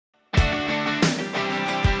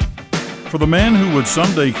For the man who would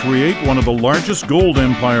someday create one of the largest gold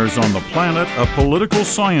empires on the planet, a political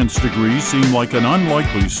science degree seemed like an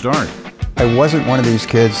unlikely start. I wasn't one of these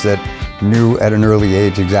kids that knew at an early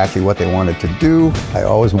age exactly what they wanted to do. I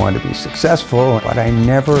always wanted to be successful, but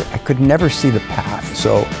I could never see the path.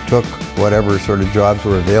 So took whatever sort of jobs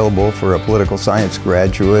were available for a political science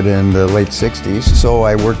graduate in the late 60s. So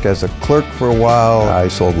I worked as a clerk for a while. I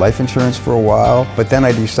sold life insurance for a while, but then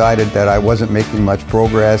I decided that I wasn't making much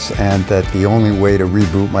progress and that the only way to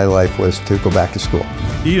reboot my life was to go back to school.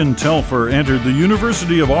 Ian Telfer entered the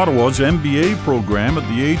University of Ottawa's MBA program at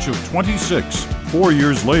the age of 26. 4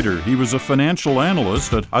 years later, he was a financial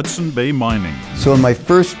analyst at Hudson Bay Mining. So in my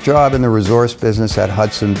first job in the resource business at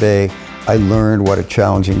Hudson Bay, I learned what a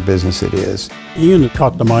challenging business it is. Ian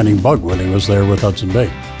caught the mining bug when he was there with Hudson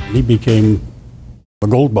Bay. He became a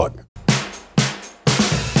gold bug.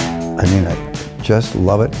 I mean, I just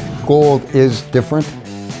love it. Gold is different.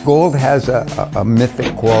 Gold has a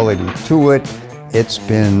mythic quality to it. It's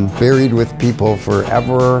been buried with people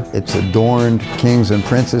forever. It's adorned kings and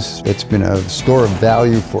princes. It's been a store of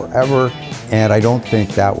value forever, and I don't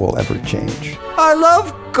think that will ever change. I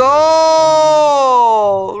love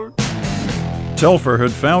gold! Telfer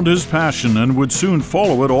had found his passion and would soon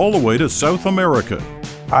follow it all the way to South America.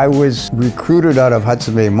 I was recruited out of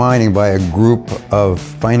Hudson Bay Mining by a group of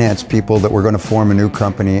finance people that were going to form a new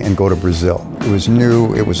company and go to Brazil. It was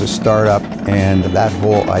new, it was a startup, and that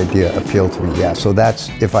whole idea appealed to me. Yeah, so that's,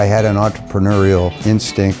 if I had an entrepreneurial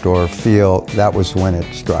instinct or feel, that was when it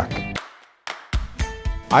struck.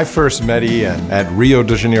 I first met Ian at Rio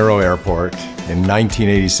de Janeiro Airport in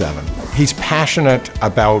 1987. He's passionate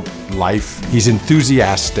about life, he's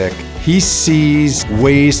enthusiastic, he sees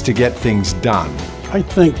ways to get things done. I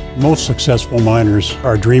think most successful miners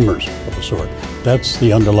are dreamers of a sort. That's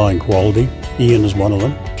the underlying quality. Ian is one of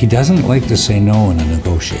them. He doesn't like to say no in a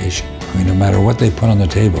negotiation. I mean, no matter what they put on the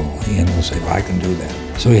table, Ian will say, well, I can do that.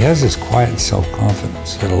 So he has this quiet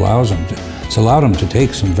self-confidence that allows him to, it's allowed him to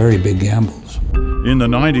take some very big gambles. In the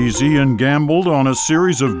 90s, Ian gambled on a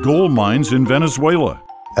series of gold mines in Venezuela.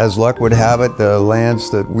 As luck would have it, the lands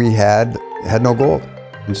that we had no gold.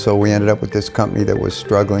 And so we ended up with this company that was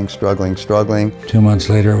struggling. 2 months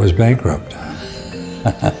later, it was bankrupt.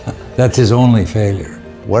 That's his only failure.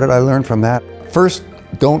 What did I learn from that? First,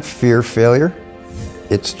 don't fear failure.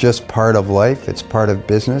 It's just part of life, it's part of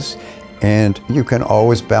business, and you can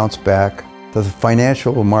always bounce back. The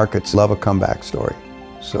financial markets love a comeback story.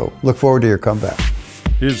 So look forward to your comeback.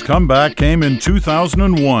 His comeback came in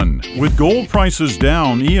 2001. With gold prices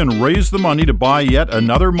down, Ian raised the money to buy yet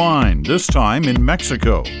another mine, this time in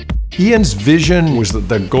Mexico. Ian's vision was that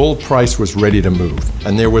the gold price was ready to move,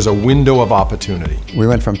 and there was a window of opportunity. We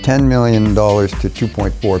went from $10 million to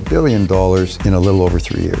 $2.4 billion in a little over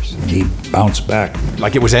 3 years. He bounced back.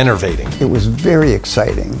 Like it was enervating. It was very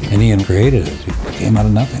exciting. And Ian created it. It came out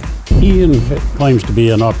of nothing. Ian claims to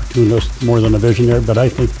be an opportunist more than a visionary, but I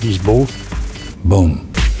think he's both. Boom.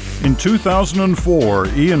 In 2004,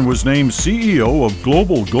 Ian was named CEO of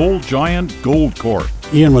global gold giant Goldcorp.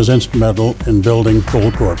 Ian was instrumental in building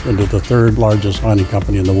Goldcorp into the third largest mining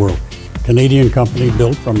company in the world. Canadian company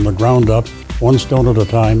built from the ground up, one stone at a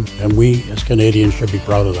time, and we as Canadians should be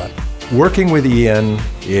proud of that. Working with Ian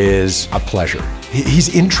is a pleasure. He's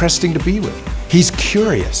interesting to be with. He's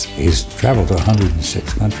curious. He's traveled to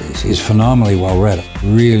 106 countries. He's phenomenally well-read,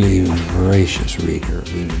 really voracious reader,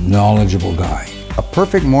 knowledgeable guy. A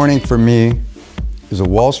perfect morning for me is a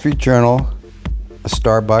Wall Street Journal, a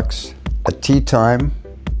Starbucks, a tea time,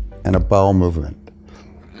 and a bowel movement.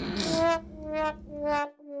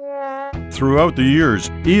 Throughout the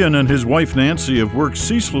years, Ian and his wife Nancy have worked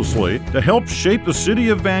ceaselessly to help shape the city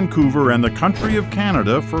of Vancouver and the country of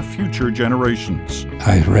Canada for future generations.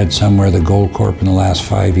 I read somewhere that Goldcorp in the last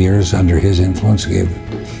 5 years, under his influence, gave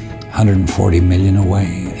 $140 million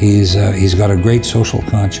away. He's got a great social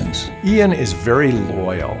conscience. Ian is very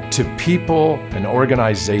loyal to people and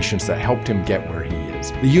organizations that helped him get where he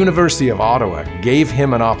is. The University of Ottawa gave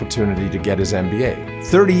him an opportunity to get his MBA.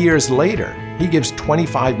 30 years later, he gives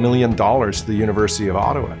 $25 million to the University of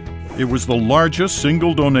Ottawa. It was the largest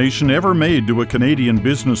single donation ever made to a Canadian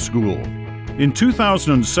business school. In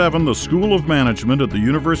 2007, the School of Management at the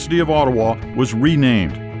University of Ottawa was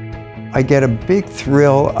renamed. I get a big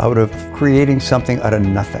thrill out of creating something out of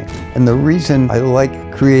nothing. And the reason I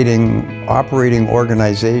like creating operating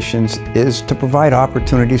organizations is to provide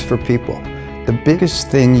opportunities for people. The biggest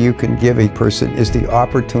thing you can give a person is the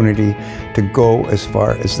opportunity to go as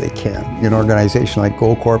far as they can. An organization like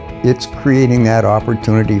Goldcorp, it's creating that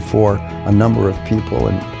opportunity for a number of people,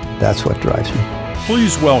 and that's what drives me.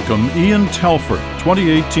 Please welcome Ian Telfer,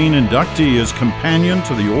 2018 inductee as companion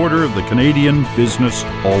to the Order of the Canadian Business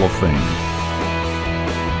Hall of Fame.